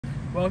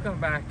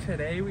Welcome back.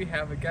 Today we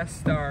have a guest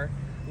star,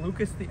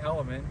 Lucas the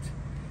Element,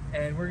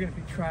 and we're going to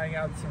be trying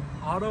out some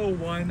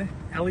AUTOONE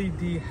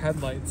LED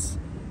headlights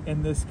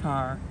in this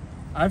car.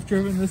 I've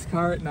driven this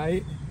car at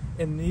night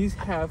and these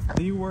have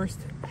the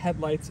worst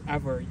headlights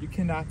ever. You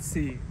cannot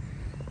see.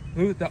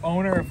 The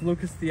owner of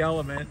Lucas the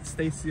Element,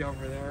 Stacy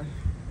over there,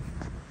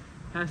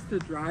 has to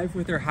drive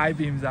with her high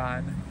beams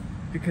on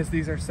because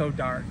these are so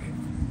dark.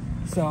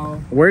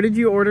 So where did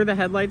you order the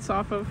headlights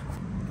off of?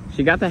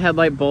 She got the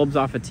headlight bulbs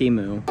off of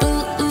Temu.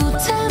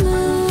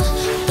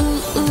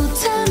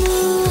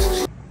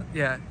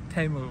 Yeah,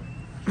 Temu.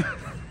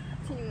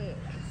 Temu.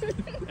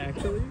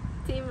 Actually?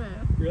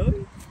 Temu.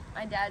 Really?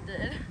 My dad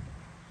did.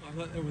 I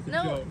thought it was a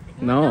No, joke.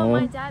 no,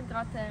 my dad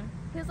got them.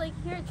 He was like,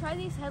 here, try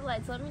these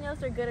headlights. Let me know if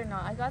they're good or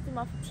not. I got them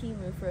off of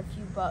Temu for a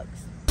few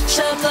bucks.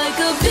 Shop like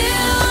a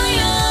billionaire.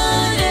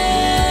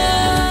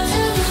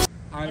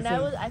 And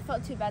I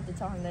felt too bad to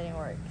tell him they didn't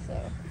work, so.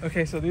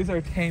 Okay, so these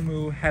are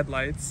Temu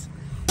headlights.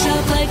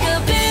 Shop like a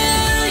billionaire.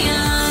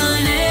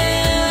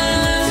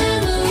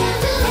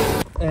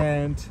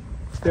 And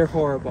they're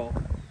horrible.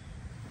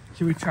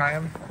 Should we try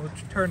them? We'll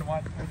turn them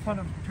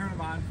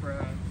on for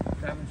a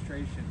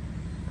demonstration.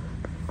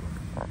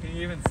 Can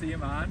you even see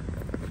them on?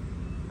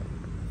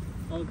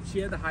 Oh, she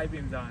had the high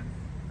beams on.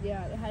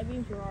 Yeah, the high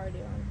beams were already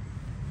on.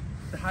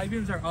 The high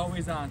beams are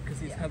always on because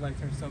these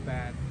headlights are so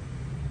bad.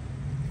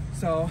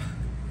 So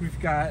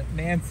we've got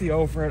Nancy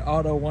over at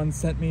AUTOONE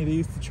sent me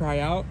these to try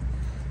out.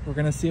 We're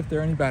gonna see if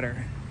they're any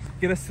better.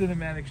 Get a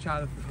cinematic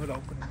shot of the hood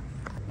opening.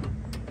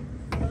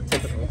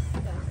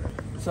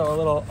 So a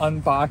little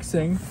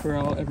unboxing for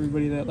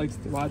everybody that likes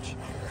to watch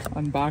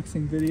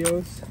unboxing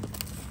videos.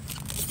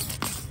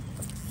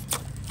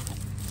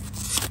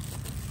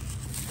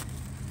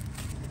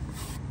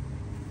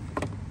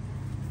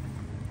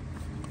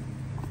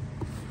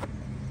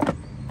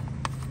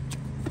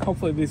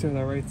 Hopefully these are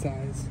the right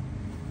size.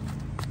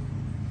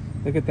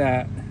 Look at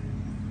that.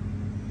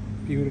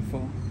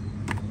 Beautiful.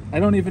 I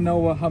don't even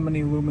know how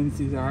many lumens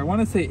these are. I want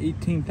to say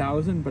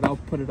 18,000, but I'll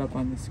put it up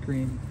on the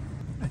screen.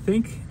 I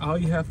think all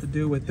you have to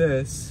do with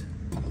this,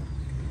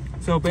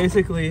 so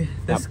basically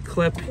this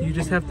clip, you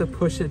just have to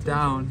push it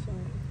down.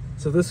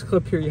 So this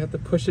clip here, you have to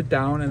push it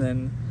down and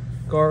then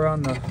go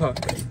around the hook.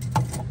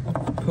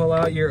 Pull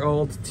out your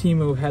old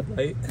Temu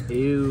headlight.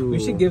 Ew. We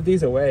should give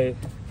these away.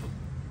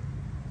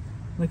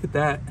 Look at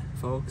that,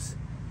 folks.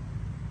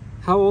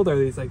 How old are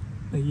these? Like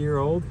a year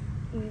old?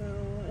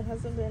 No, it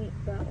hasn't been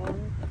that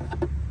long.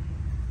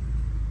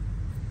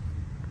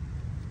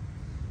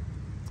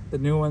 The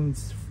new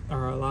ones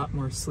are a lot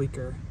more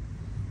sleeker.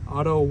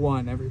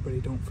 AUTOONE, everybody,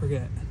 don't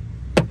forget.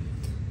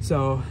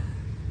 So,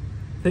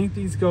 I think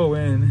these go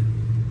in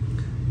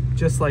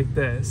just like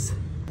this.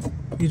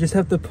 You just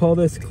have to pull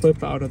this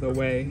clip out of the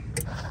way.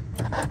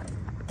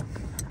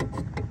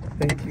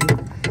 Thank you.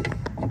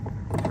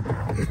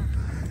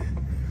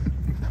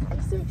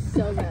 I'm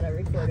so bad at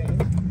recording.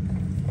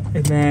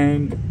 And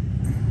then,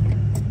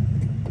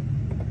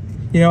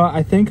 you know,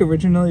 I think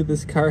originally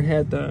this car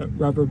had the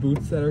rubber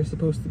boots that are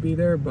supposed to be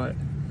there, but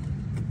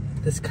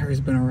this car's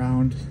been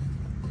around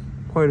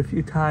quite a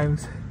few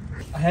times.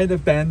 I had to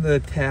bend the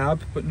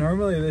tab, but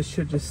normally this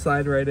should just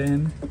slide right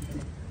in.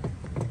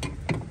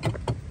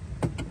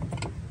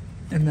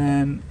 And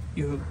then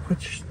you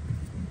put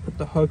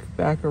the hook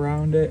back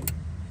around it.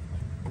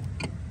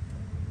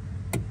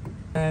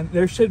 And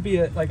there should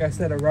be, like I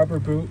said, a rubber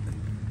boot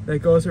that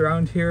goes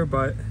around here,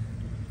 but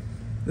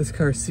this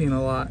car's seen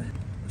a lot.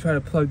 Try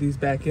to plug these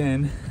back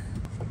in.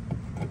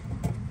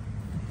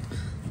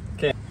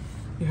 Okay.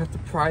 You have to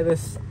pry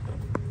this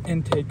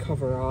intake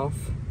cover off.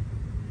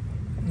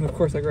 And of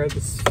course I grabbed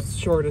the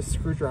shortest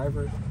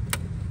screwdriver.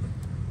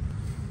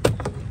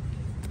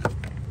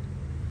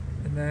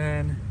 And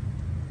then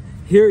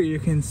here you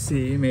can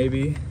see,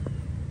 maybe,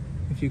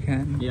 if you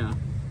can. Yeah.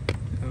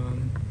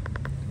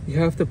 You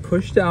have to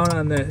push down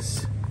on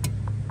this.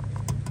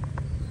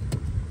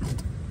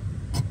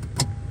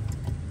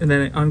 And then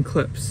it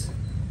unclips.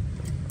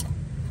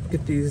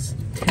 Get these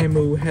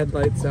Temu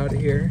headlights out of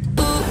here.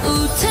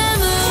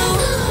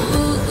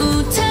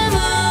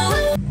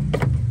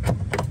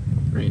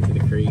 Right into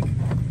the creek.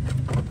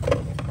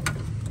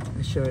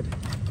 I should.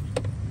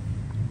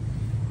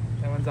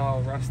 That one's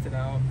all rusted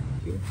out.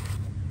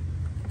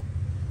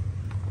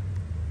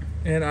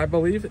 And I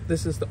believe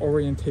this is the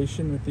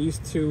orientation with these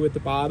two at the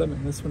bottom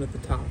and this one at the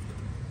top.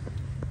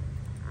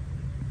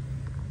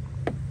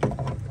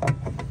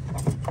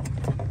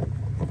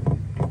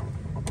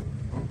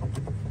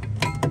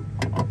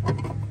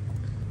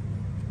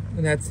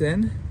 And that's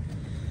in.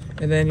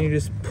 And then you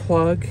just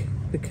plug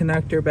the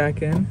connector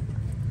back in.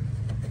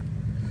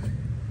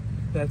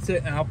 That's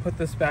it, and I'll put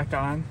this back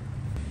on.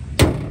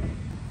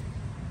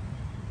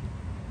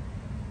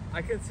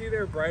 I can see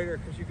they're brighter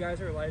because you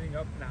guys are lighting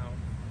up now.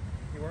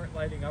 You weren't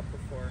lighting up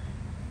before.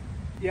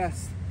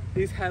 Yes,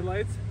 these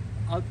headlights,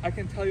 I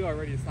can tell you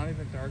already, it's not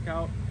even dark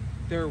out.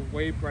 They're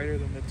way brighter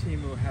than the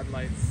Temu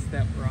headlights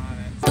that were on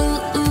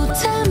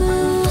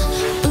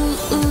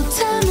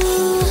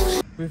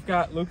it. We've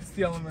got Lucas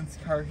the Element's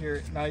car here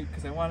at night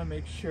because I want to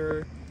make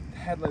sure the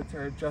headlights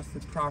are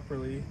adjusted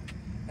properly.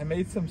 I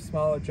made some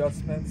small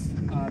adjustments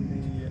on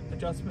the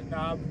adjustment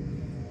knob,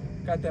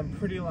 got them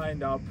pretty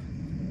lined up,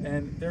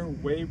 and they're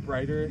way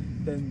brighter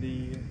than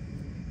the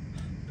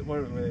what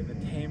are they, the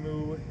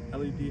Temu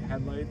LED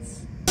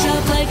headlights.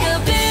 Shop like a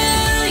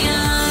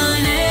billionaire.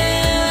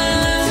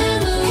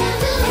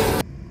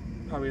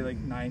 Probably like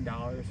 $9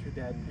 her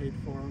dad paid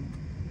for them.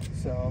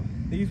 So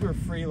these were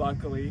free,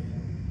 luckily.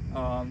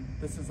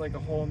 This is like a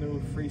whole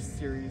new free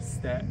series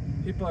that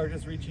people are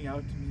just reaching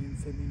out to me and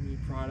sending me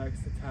products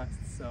to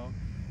test. So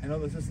I know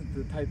this isn't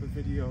the type of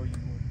video you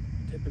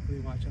would typically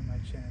watch on my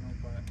channel,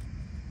 but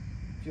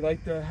if you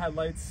like the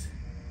headlights,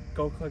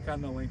 go click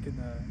on the link in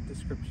the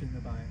description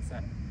to buy a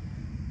set.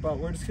 But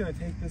we're just gonna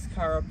take this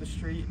car up the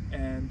street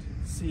and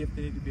see if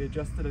they need to be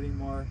adjusted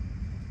anymore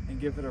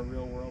and give it a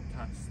real world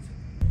test.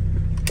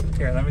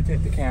 Here, let me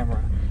take the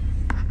camera.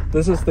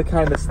 This is the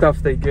kind of stuff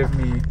they give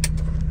me.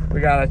 We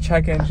got a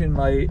check engine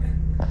light,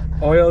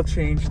 oil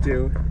change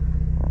due.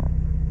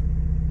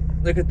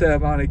 Look at the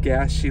amount of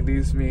gas she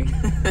leaves me.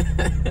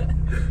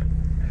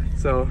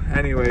 So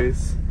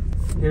anyways,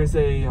 here's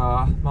a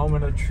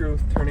moment of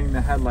truth turning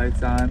the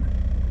headlights on.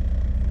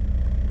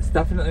 It's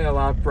definitely a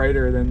lot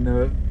brighter than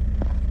the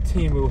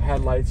Temu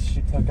headlights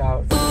she took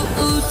out.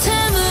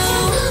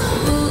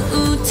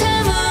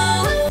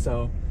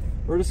 So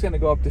we're just gonna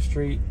go up the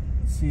street,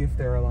 see if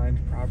they're aligned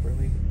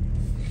properly.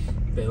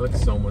 They look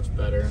so much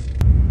better.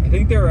 I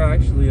think they were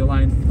actually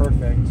aligned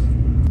perfect,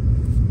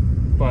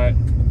 but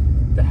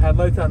the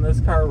headlights on this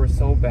car were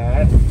so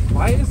bad.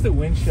 Why is the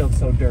windshield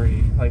so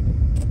dirty? Like,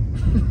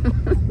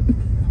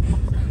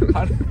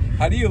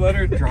 how do you let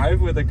her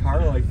drive with a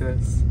car like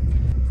this?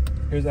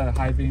 Here's a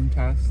high beam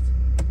test.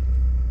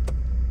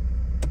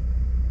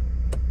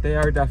 They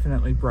are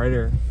definitely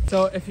brighter.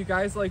 So if you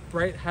guys like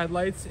bright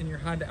headlights in your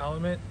Honda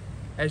Element,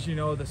 as you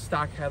know, the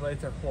stock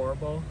headlights are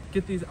horrible.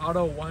 Get these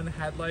AUTOONE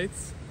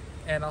headlights,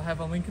 and I'll have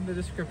a link in the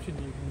description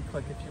you can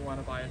click if you want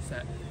to buy a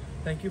set.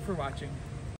 Thank you for watching.